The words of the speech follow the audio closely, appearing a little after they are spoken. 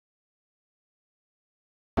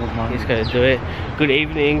He's gonna do it. Good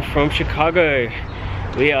evening from Chicago.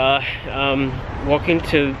 We are walking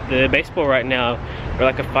to the baseball right now. We're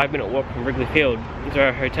like a 5-minute walk from Wrigley Field. That's where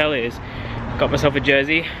our hotel is. Got myself a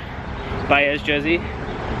jersey, Baez jersey.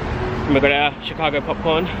 And we got our Chicago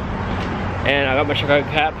popcorn. And I got my Chicago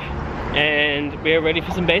cap. And we're ready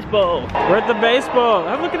for some baseball. We're at the baseball.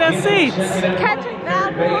 Have a look at our seats. Catching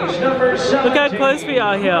that ball. Look how close we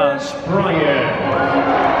are here.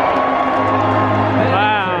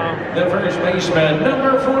 Wow. The first baseman,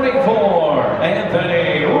 number 44,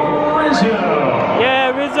 Anthony Rizzo.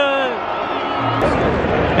 Yeah, Rizzo.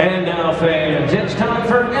 And now, fans, it's time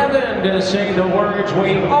for Evan to say the words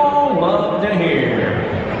we all love to hear.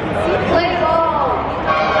 Play ball.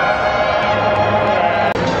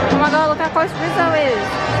 Oh my God, look how close Rizzo is.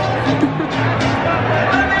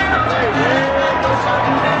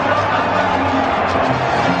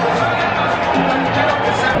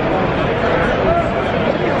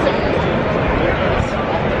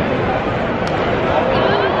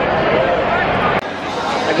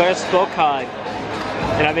 I got a scorecard,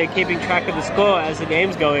 and I've been keeping track of the score as the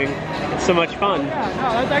game's going. It's so much fun. Yeah,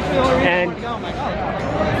 no, that's actually the only reason I want to go. I'm like, oh.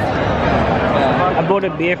 I bought a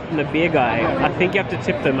beer from the beer guy. I think you have to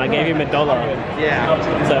tip them. I gave him $1.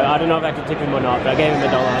 Yeah. So I don't know if I have to tip him or not, but I gave him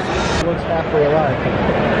 $1. He looks halfway alive.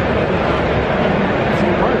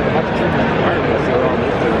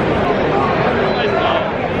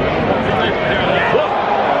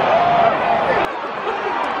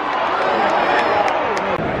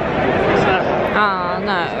 Oh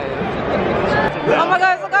no. Oh my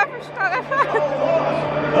God, it's a guy from Chicago Fire.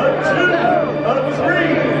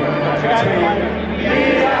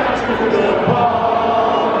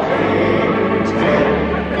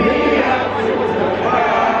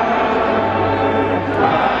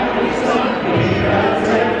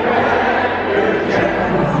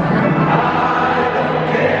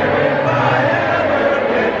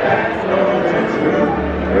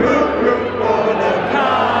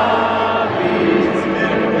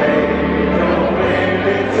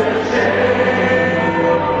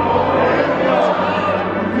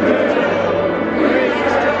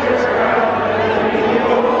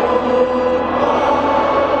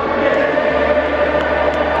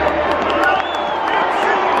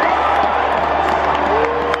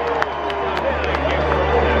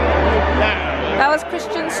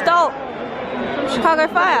 Chicago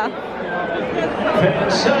Fire.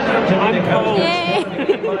 I'm cold. Yay.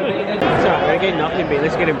 It's alright, we're getting nothing, but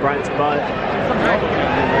let's get in Brian's spot.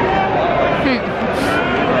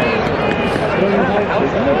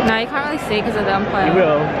 No, you can't really see because of the umpire. You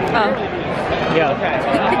will. Oh. Yeah.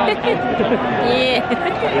 Yeah.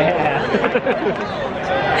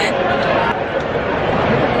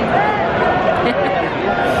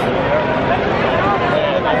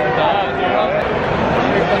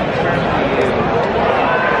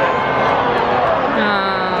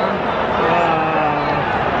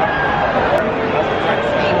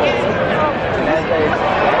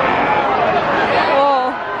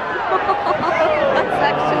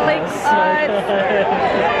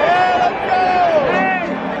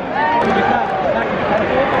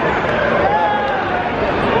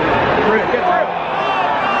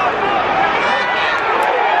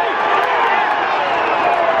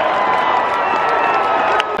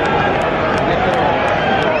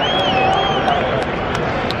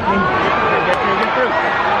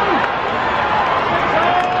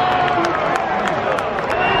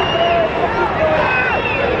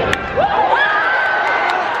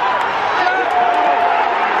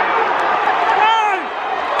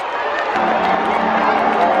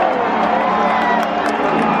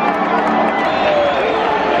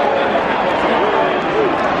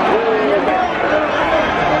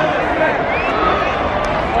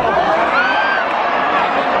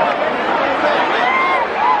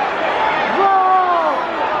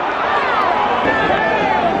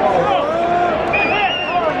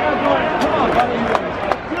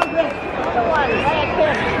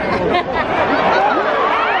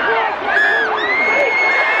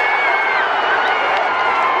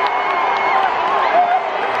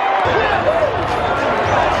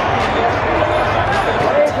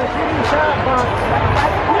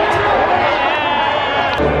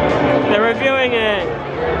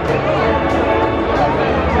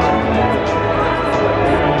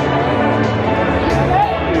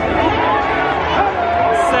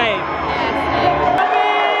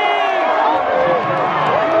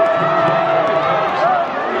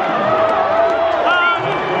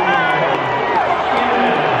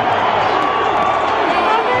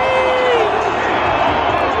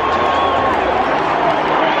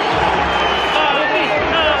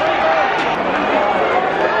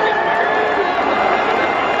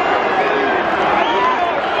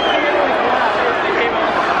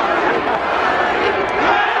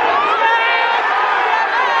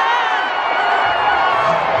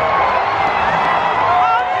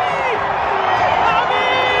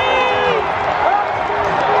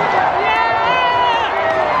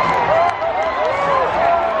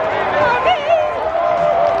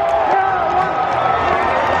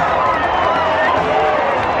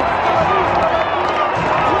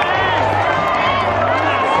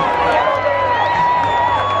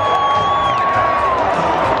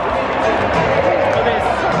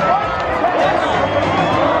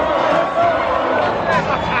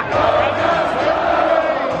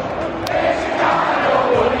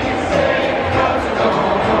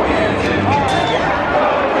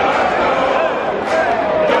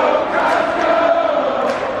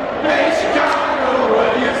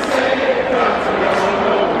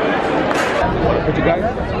 You got it?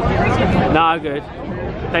 Nah, good.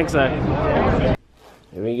 Thanks though.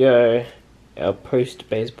 Here we go. Our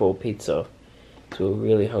post-baseball pizza. So we're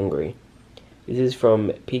really hungry. This is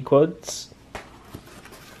from Pequod's.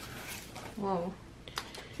 Whoa.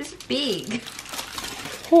 This is big.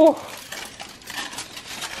 Oh.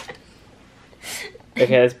 Okay,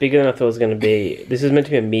 that's bigger than I thought it was going to be. This is meant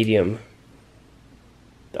to be a medium.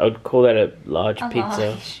 I would call that a large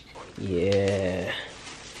pizza. Large. Yeah.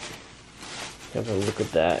 Have a look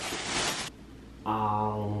at that.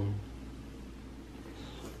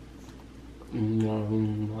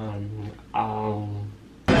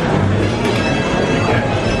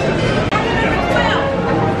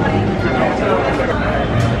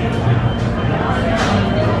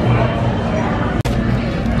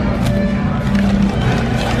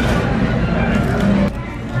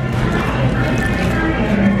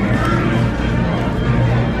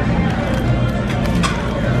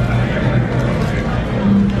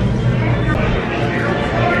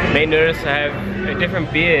 May notice I have a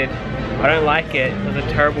different beard. I don't like it. It was a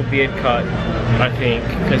terrible beard cut, I think,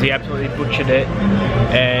 because he absolutely butchered it,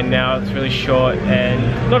 and now it's really short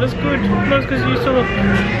and not as good as it used to look.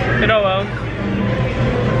 But oh well.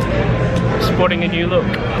 Sporting a new look.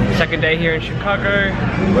 Second day here in Chicago.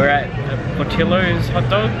 We're at Portillo's Hot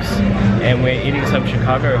Dogs, and we're eating some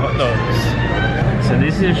Chicago hot dogs. So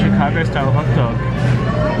this is a Chicago style hot dog.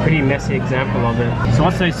 Pretty messy example of it. So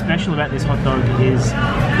what's so special about this hot dog is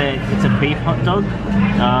that it's a beef hot dog.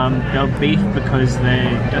 They're beef because I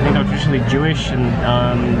think they're traditionally Jewish, and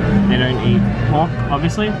they don't eat pork,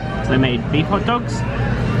 obviously. So they made beef hot dogs.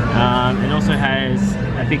 It also has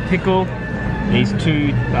a big pickle, these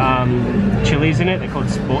two chilies in it. They're called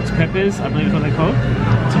sports peppers, I believe is what they're called.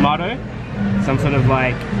 Tomato, some sort of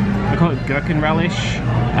like, they call it gherkin relish,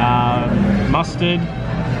 mustard,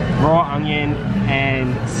 raw onion,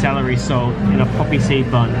 and celery salt in a poppy seed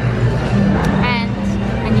bun. And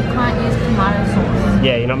you can't use tomato sauce.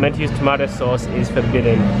 Yeah, you're not meant to use tomato sauce, is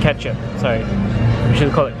forbidden. Ketchup, sorry. We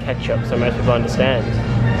should call it ketchup so most people understand.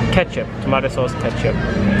 Ketchup, tomato sauce, ketchup.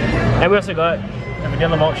 And we also got a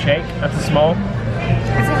vanilla malt shake, that's a small.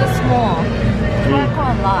 This is a small. What I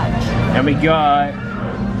call a large. And we got,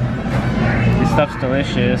 this stuff's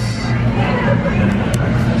delicious.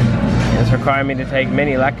 It's requiring me to take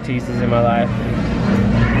many lactases in my life.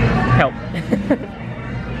 Help.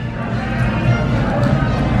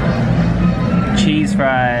 Cheese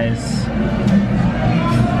fries.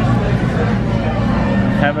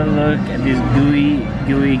 Have a look at this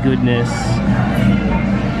gooey goodness.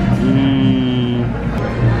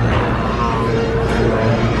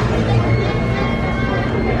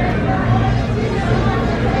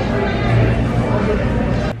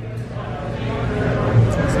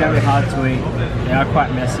 It's gonna be hard to eat. They are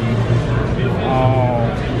quite messy. Oh.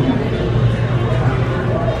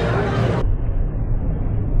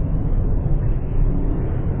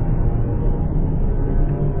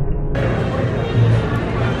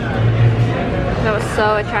 That was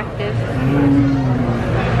so attractive.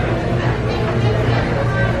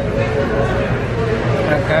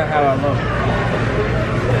 Look at how I look.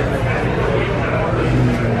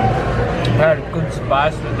 I had a good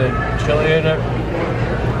spice with the chili in it.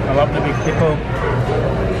 I love the big pickle.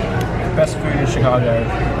 Best food in Chicago.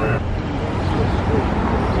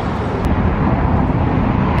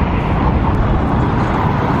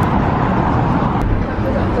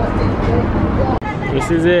 This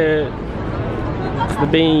is it. It's the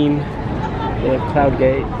bean. Yeah, Cloud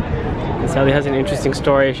Gate. And Sally has an interesting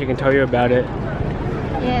story. She can tell you about it.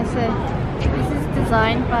 Yeah, so this is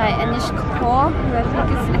designed by Anish Kapoor, who I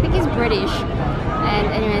think is British. And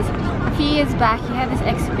anyways, a few years back he had this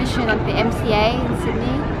exhibition at the MCA in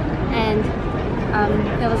Sydney, and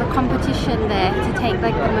there was a competition there to take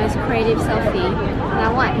like the most creative selfie, and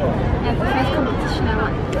I won. And the first competition I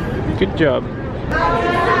won. Good job.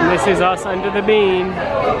 And this is us under the bean.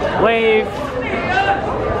 Wave.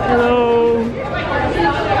 Hello.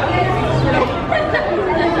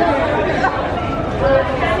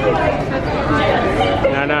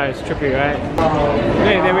 I know, it's trippy, right?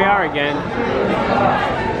 Hey, there we are again.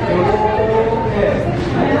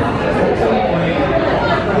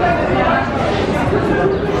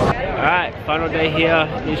 Alright, final day here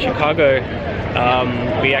in Chicago.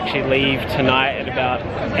 We actually leave tonight at about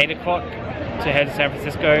 8 o'clock to head to San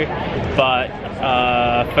Francisco, but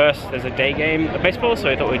first there's a day game of baseball, so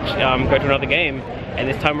I thought we'd go to another game, and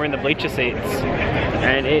this time we're in the bleacher seats,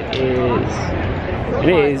 and it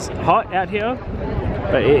is hot out here,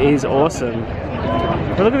 but it is awesome.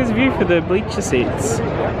 But look at this view for the bleacher seats.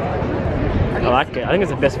 I like it. I think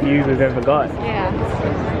it's the best view we've ever got. Yeah.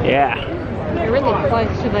 Yeah. They're really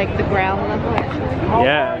close to like the ground level actually.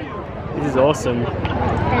 Yeah, this is awesome.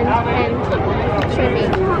 And show me.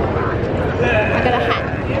 I got a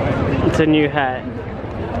hat. It's a new hat.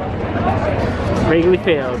 Wrigley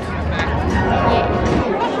Field.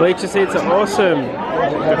 Yeah. Bleacher seats are awesome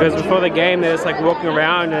because before the game they're just like walking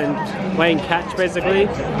around and playing catch basically.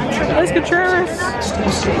 There's Contreras.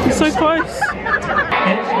 He's so close.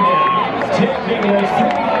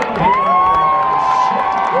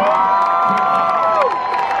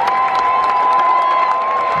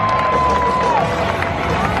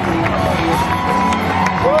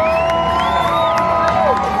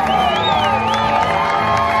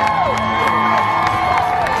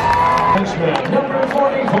 Number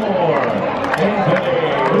 44,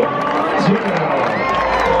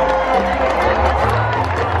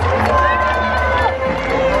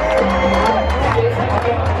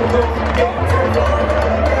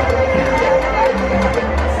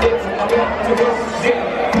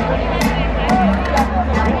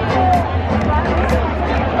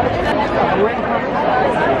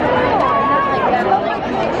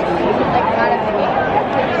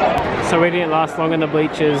 So we didn't last long in the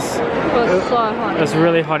bleachers. It was so hot. It was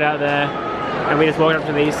really hot out there. And we just walked up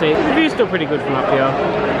to these seats. The view's still pretty good from up here.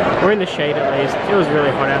 We're in the shade at least. It was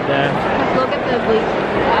really hot out there. Look at the bleachers.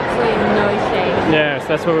 Absolutely no shade. Yeah, so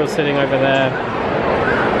that's where we were sitting over there.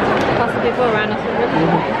 Plus the people around us are really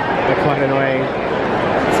annoying. They're quite annoying.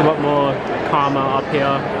 It's a lot more calmer up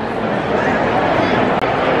here.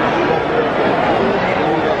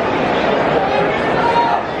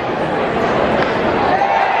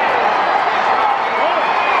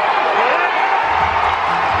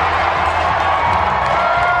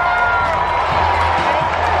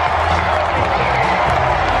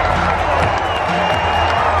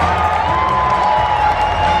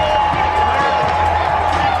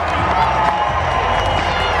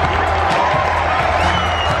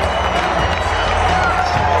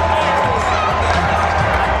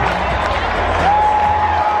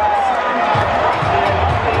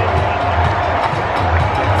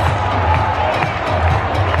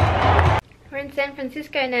 San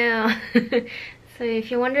Francisco now. So if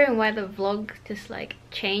you're wondering why the vlog just like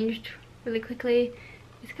changed really quickly,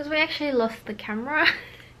 it's because we actually lost the camera.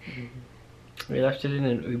 We left it in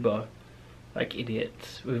an Uber like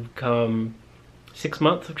idiots. We've come 6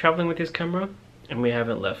 months of traveling with this camera and we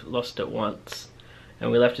haven't lost it once. And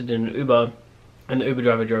we left it in an Uber and the Uber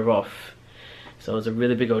driver drove off. So it was a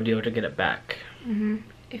really big ordeal to get it back.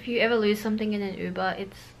 If you ever lose something in an Uber,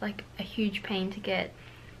 it's like a huge pain to get,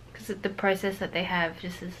 because the process that they have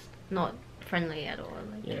just is not friendly at all.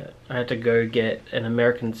 Like, yeah, I had to go get an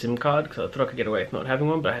American SIM card because I thought I could get away with not having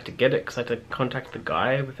one, but I had to get it because I had to contact the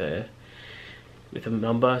guy with a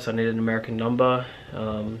number, so I needed an American number,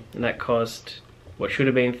 and that cost what should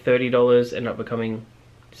have been $30, ended up becoming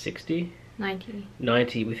 60?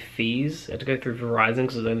 90 with fees. I had to go through Verizon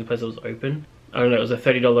because it was the only place that was open. I don't know, it was a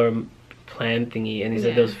 $30 plan thingy, and he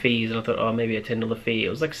said there was fees, and I thought, oh, maybe a $10 fee. It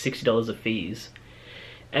was like $60 of fees.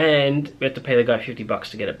 And we had to pay the guy $50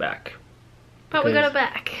 to get it back. but we got it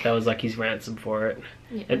back. That was like his ransom for it.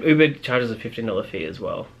 Yeah. And Uber charges a $15 fee as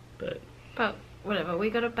well. But whatever, we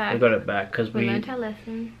got it back. we got it back because we learned our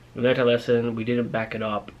lesson. We learned our lesson. We didn't back it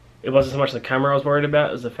up. It wasn't so much the camera I was worried about,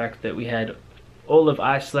 it was the fact that we had all of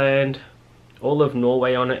Iceland, all of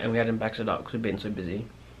Norway on it, and we hadn't backed it up because we'd been so busy.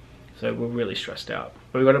 So we're really stressed out.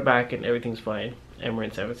 But we got it back and everything's fine. And we're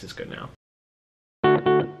in San Francisco now.